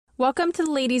Welcome to the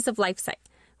Ladies of LifeSite.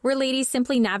 We're ladies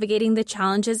simply navigating the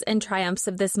challenges and triumphs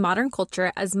of this modern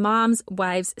culture as moms,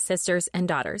 wives, sisters, and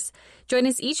daughters. Join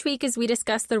us each week as we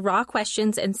discuss the raw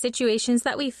questions and situations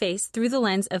that we face through the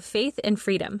lens of faith and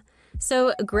freedom.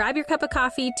 So grab your cup of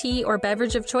coffee, tea, or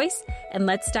beverage of choice, and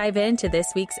let's dive into this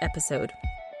week's episode.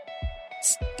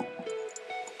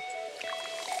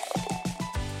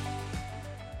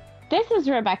 This is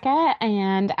Rebecca,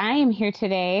 and I am here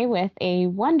today with a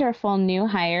wonderful new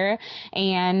hire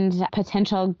and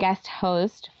potential guest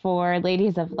host for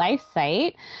Ladies of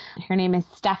LifeSite. Her name is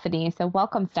Stephanie. So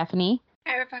welcome, Stephanie.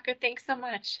 Hi, Rebecca. Thanks so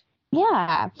much.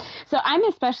 Yeah. So I'm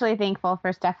especially thankful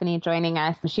for Stephanie joining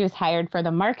us. She was hired for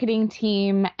the marketing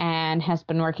team and has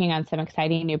been working on some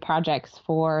exciting new projects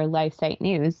for LifeSite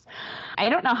News. I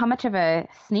don't know how much of a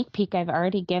sneak peek I've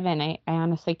already given. I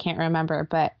honestly can't remember,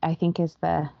 but I think as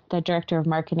the director of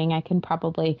marketing, I can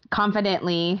probably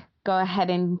confidently go ahead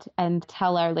and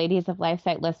tell our Ladies of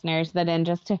LifeSite listeners that in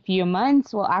just a few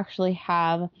months, we'll actually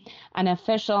have an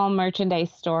official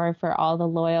merchandise store for all the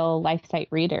loyal LifeSite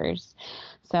readers.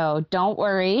 So don't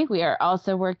worry, we are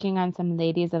also working on some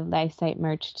Ladies of LifeSite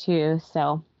merch too.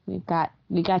 So we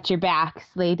got your backs,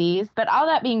 ladies. But all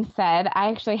that being said, I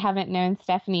actually haven't known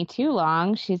Stephanie too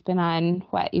long. She's been on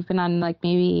you've been on like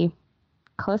maybe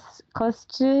close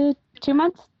to 2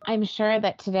 months. I'm sure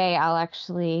that today I'll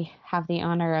actually have the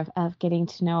honor of getting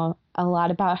to know a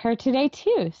lot about her today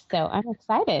too. So I'm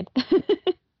excited.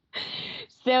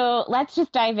 So let's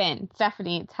just dive in.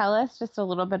 Stephanie, tell us just a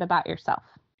little bit about yourself.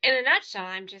 In a nutshell,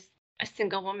 I'm just a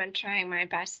single woman trying my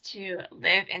best to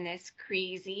live in this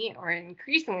crazy or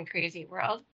increasingly crazy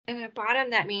world. And at bottom,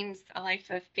 that means a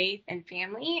life of faith and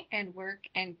family and work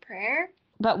and prayer.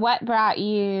 But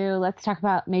let's talk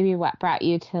about maybe what brought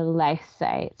you to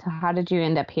LifeSite. So how did you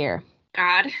end up here?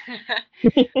 God.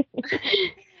 I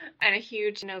had a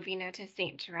huge novena to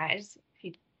St. Therese. If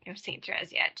you know St.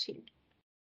 Therese yet, she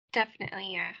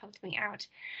definitely helped me out.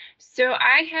 So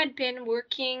I had been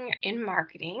working in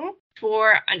marketing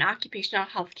for an occupational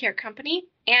healthcare company.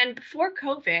 And before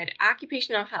COVID,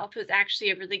 occupational health was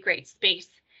actually a really great space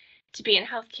to be in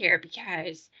healthcare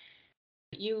because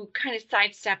you kind of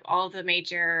sidestep all the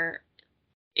major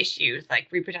issues like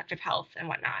reproductive health and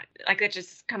whatnot. Like that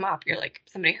just come up. You're like,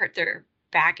 somebody hurt their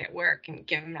back at work and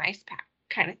give them an ice pack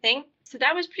kind of thing. So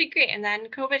that was pretty great. And then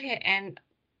COVID hit and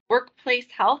workplace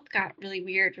health got really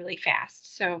weird really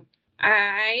fast. So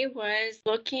I was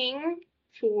looking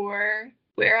for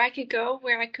where I could go,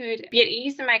 where I could be at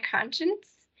ease in my conscience.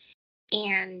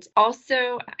 And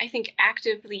also, I think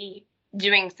actively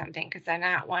doing something because I'm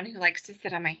not one who likes to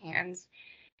sit on my hands.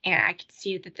 And I could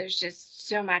see that there's just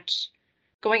so much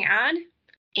going on.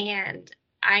 And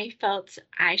I felt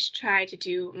I should try to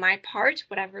do my part,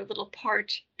 whatever little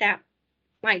part that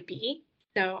might be.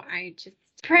 So I just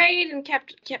prayed and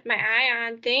kept my eye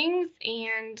on things.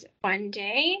 And one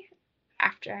day,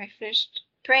 after I finished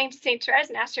praying to St. Therese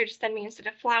and asked her to send me, instead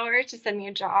of flowers, to send me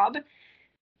a job,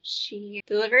 she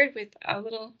delivered with a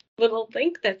little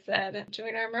link that said,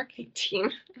 join our marketing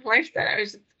team. LifeSite. I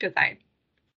was just, because I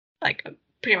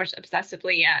pretty much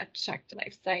obsessively checked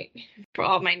LifeSite for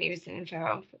all my news and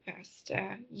info for the past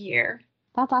year.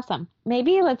 That's awesome.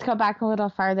 Maybe let's go back a little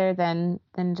farther than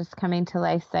just coming to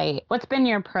LifeSite. What's been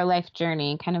your pro-life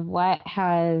journey? Kind of what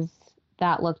has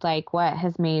that looked like? What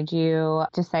has made you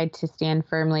decide to stand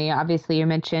firmly? Obviously, you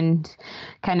mentioned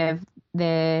kind of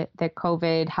the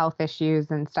COVID health issues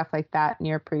and stuff like that in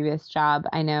your previous job.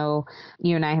 I know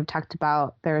you and I have talked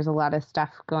about there's a lot of stuff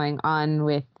going on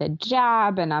with the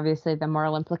job and obviously the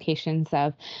moral implications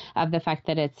of the fact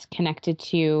that it's connected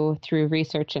to through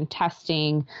research and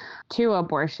testing to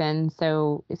abortion.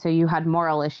 So you had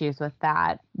moral issues with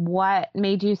that. What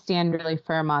made you stand really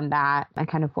firm on that and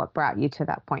kind of what brought you to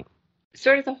that point?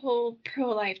 Sort of the whole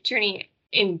pro-life journey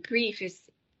in brief is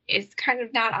kind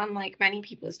of not unlike many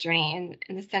people's journey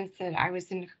in the sense that I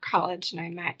was in college and I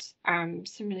met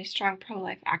some really strong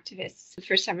pro-life activists for the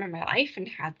first time in my life and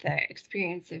had the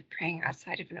experience of praying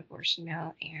outside of an abortion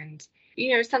mill. And,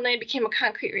 suddenly it became a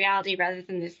concrete reality rather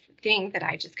than this thing that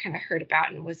I just kind of heard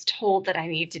about and was told that I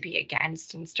needed to be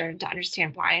against, and started to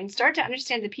understand why and started to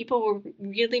understand that people were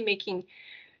really making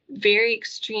very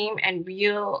extreme and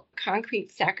real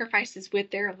concrete sacrifices with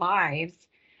their lives,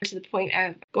 to the point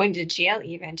of going to jail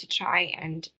even, to try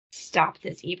and stop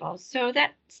this evil. So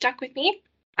that stuck with me.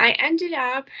 I ended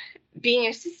up being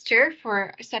a sister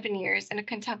for 7 years in a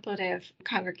contemplative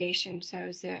congregation. So I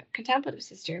was a contemplative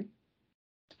sister,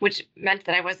 which meant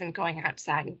that I wasn't going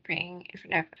outside and praying in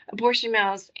front of abortion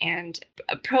mills, and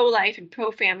pro-life and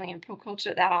pro-family and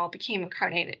pro-culture. That all became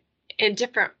incarnated in a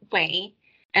different way.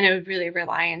 And it was really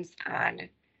reliance on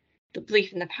the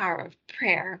belief in the power of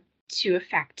prayer to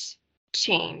affect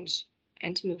change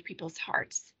and to move people's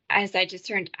hearts. As I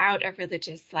discerned out of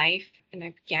religious life and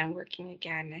I began working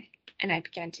again, and I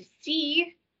began to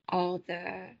see all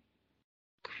the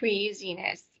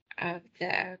craziness of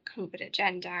the COVID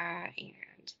agenda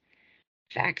and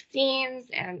vaccines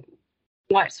and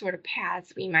what sort of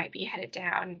paths we might be headed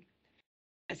down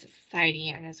as a society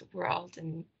and as a world.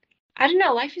 And I don't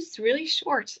know, life is really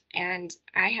short, and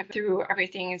I have through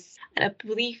everything is a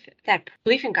belief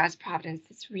in God's providence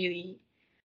is really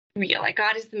real. Like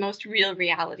God is the most real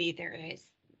reality there is.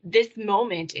 This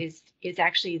moment is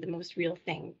actually the most real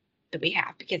thing that we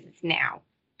have because it's now.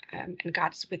 And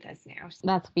God's with us now.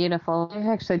 That's beautiful. We've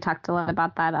actually talked a lot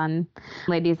about that on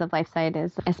Ladies of LifeSite,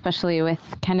 is especially with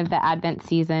kind of the Advent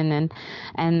season,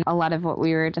 and a lot of what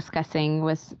we were discussing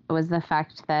was the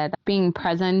fact that being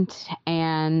present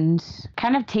and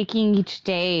kind of taking each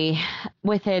day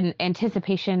with an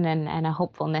anticipation and a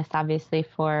hopefulness, obviously,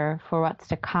 for what's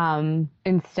to come,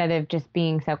 instead of just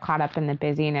being so caught up in the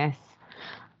busyness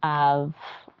of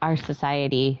our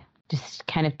society. Just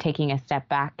kind of taking a step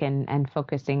back and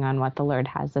focusing on what the Lord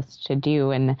has us to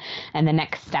do and the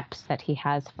next steps that he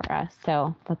has for us.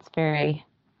 So that's very,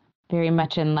 very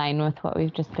much in line with what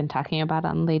we've just been talking about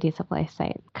on Ladies of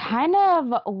LifeSite. Kind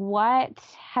of what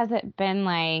has it been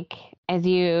like as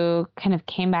you kind of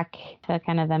came back to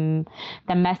kind of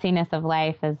the messiness of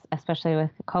life, especially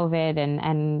with COVID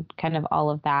and kind of all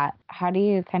of that? How do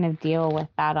you kind of deal with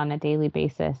that on a daily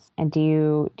basis? And do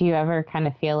you ever kind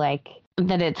of feel like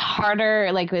that it's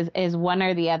harder, like is one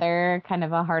or the other kind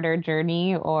of a harder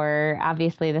journey? Or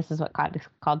obviously this is what God has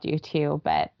called you to,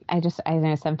 but I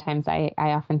know sometimes I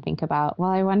often think about, well,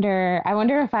 I wonder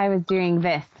if I was doing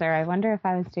this, or I wonder if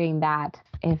I was doing that,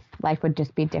 if life would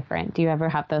just be different. Do you ever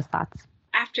have those thoughts?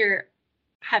 After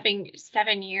having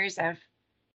 7 years of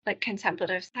like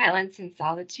contemplative silence and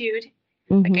solitude,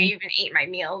 like I even ate my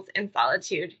meals in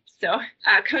solitude. So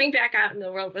coming back out in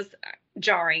the world was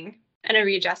jarring and a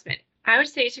readjustment. I would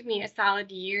say it took me a solid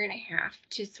year and a half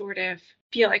to sort of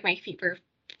feel like my feet were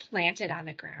planted on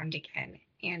the ground again.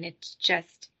 And it's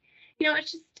just,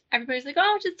 it's just, everybody's like,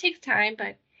 oh, it just takes time.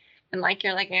 And like,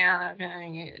 you're like, yeah,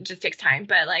 it just takes time.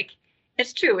 But like,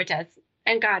 it's true, it does.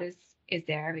 And God is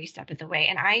there every step of the way.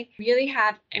 And I really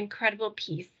have incredible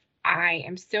peace. I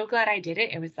am so glad I did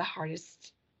it. It was the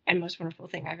hardest and most wonderful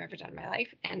thing I've ever done in my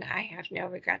life. And I have no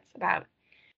regrets about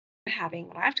having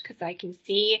left, because I can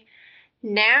see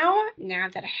now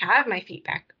that I have my feet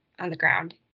back on the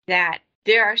ground, that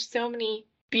there are so many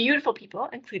beautiful people,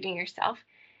 including yourself,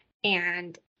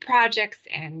 and projects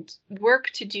and work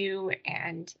to do.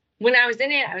 And when I was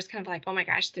in it, I was kind of like, oh my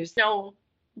gosh, there's no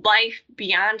life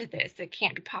beyond this. It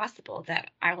can't be possible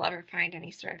that I will ever find any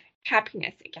sort of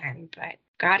happiness again. But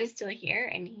God is still here,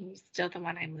 and he's still the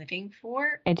one I'm living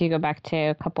for. I do go back to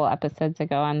a couple episodes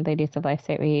ago on Ladies of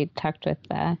LifeSite. We talked with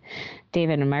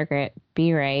David and Margaret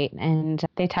Wright, and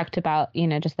they talked about,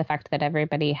 just the fact that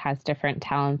everybody has different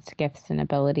talents, gifts, and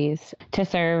abilities to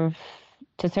serve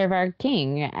our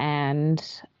King.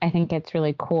 And I think it's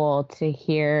really cool to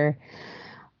hear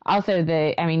also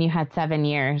you had 7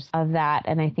 years of that,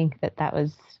 and I think that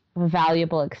was a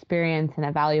valuable experience and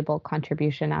a valuable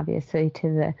contribution, obviously,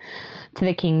 to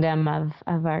the kingdom of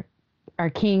our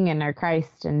King and our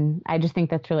Christ. And I just think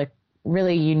that's really,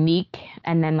 really unique.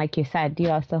 And then, like you said, you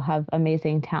also have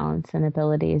amazing talents and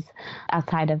abilities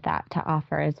outside of that to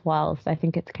offer as well. So I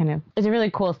think it's a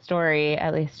really cool story,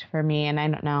 at least for me. And I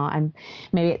don't know,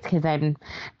 maybe it's because I'm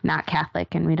not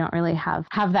Catholic and we don't really have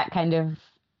that kind of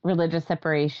religious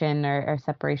separation or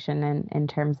separation in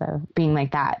terms of being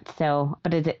like that. So,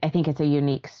 but I think it's a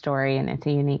unique story and it's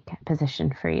a unique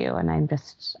position for you. And I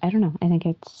don't know, I think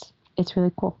it's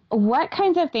really cool. What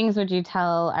kinds of things would you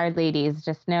tell our ladies,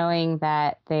 just knowing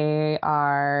that they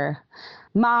are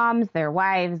moms, their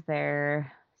wives,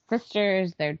 their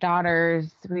sisters, their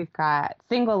daughters? We've got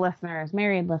single listeners,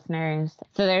 married listeners.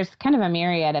 So there's kind of a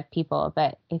myriad of people,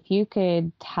 but if you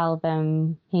could tell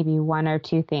them maybe one or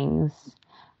two things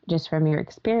just from your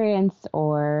experience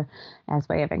or as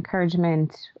way of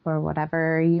encouragement or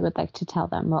whatever you would like to tell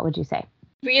them, what would you say?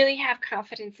 Really have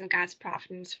confidence in God's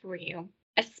providence for you,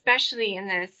 especially in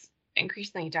this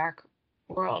increasingly dark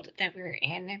world that we're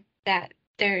in, that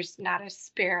there's not a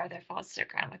sparrow that falls to the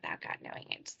ground without God knowing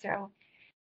it. So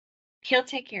he'll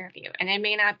take care of you. And it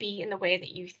may not be in the way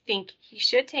that you think he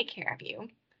should take care of you,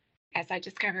 as I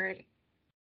discovered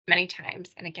many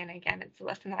times. And again, it's a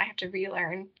lesson that I have to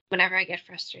relearn whenever I get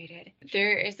frustrated.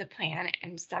 There is a plan,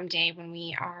 and someday when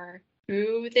we are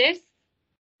through this,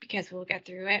 because we'll get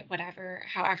through it,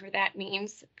 however that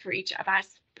means for each of us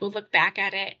we'll look back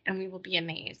at it and we will be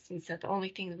amazed. And so the only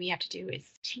thing that we have to do is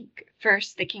seek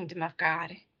first the kingdom of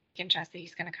God and trust that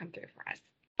he's going to come through for us.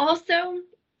 Also,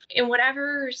 in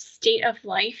whatever state of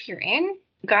life you're in,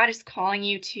 God is calling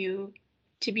you to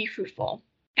be fruitful.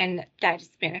 And that is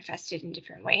manifested in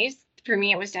different ways. For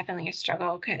me, it was definitely a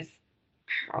struggle, because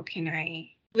how can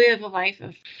I live a life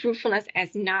of fruitfulness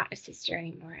as not a sister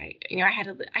anymore? I had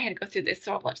to go through this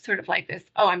sort of like this,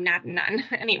 I'm not a nun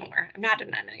anymore. I'm not a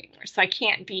nun anymore. So I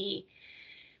can't be,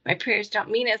 my prayers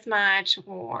don't mean as much,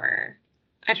 or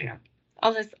I don't know,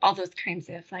 all those kinds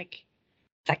of like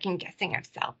second guessing of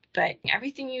self. But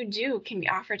everything you do can be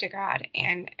offered to God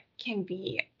and can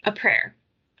be a prayer,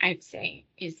 I'd say,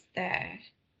 is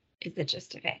the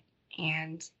gist of it.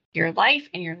 And your life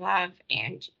and your love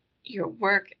and your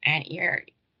work and your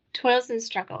toils and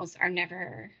struggles are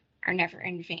never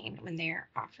in vain when they are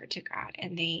offered to God,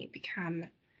 and they become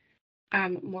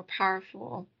more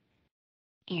powerful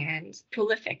and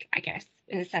prolific, I guess,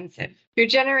 in the sense of you're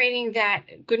generating that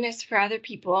goodness for other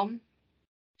people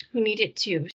who need it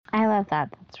too. I love that.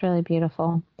 That's really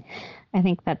beautiful. I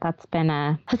think that's been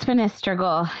a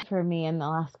struggle for me in the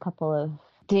last couple of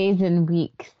days and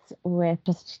weeks, with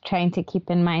just trying to keep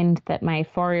in mind that my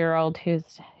 4-year-old who's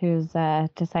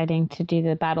deciding to do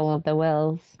the Battle of the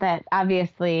Wills, that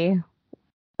obviously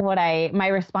my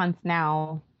response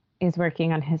now is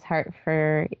working on his heart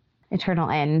for eternal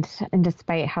end. And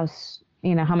despite how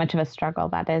much of a struggle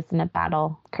that is in a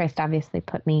battle, Christ obviously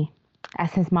put me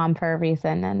as his mom for a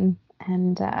reason,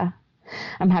 and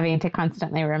I'm having to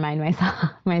constantly remind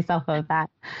myself of that.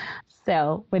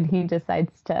 So when he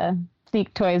decides to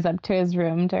sneak toys up to his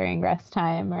room during rest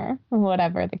time or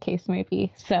whatever the case may be.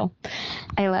 So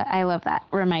I love that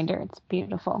reminder. It's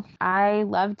beautiful. I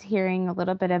loved hearing a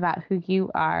little bit about who you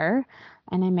are,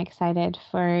 and I'm excited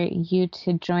for you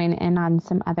to join in on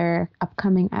some other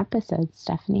upcoming episodes,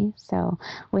 Stephanie. So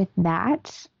with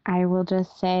that, I will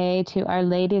just say to our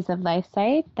ladies of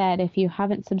LifeSite that if you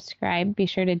haven't subscribed, be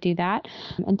sure to do that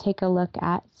and take a look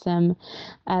at some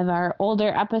of our older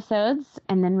episodes.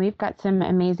 And then we've got some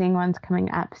amazing ones coming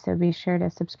up. So be sure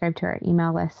to subscribe to our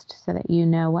email list so that you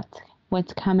know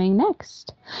what's coming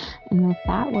next. And with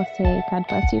that, we'll say God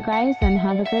bless you guys and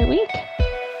have a great week.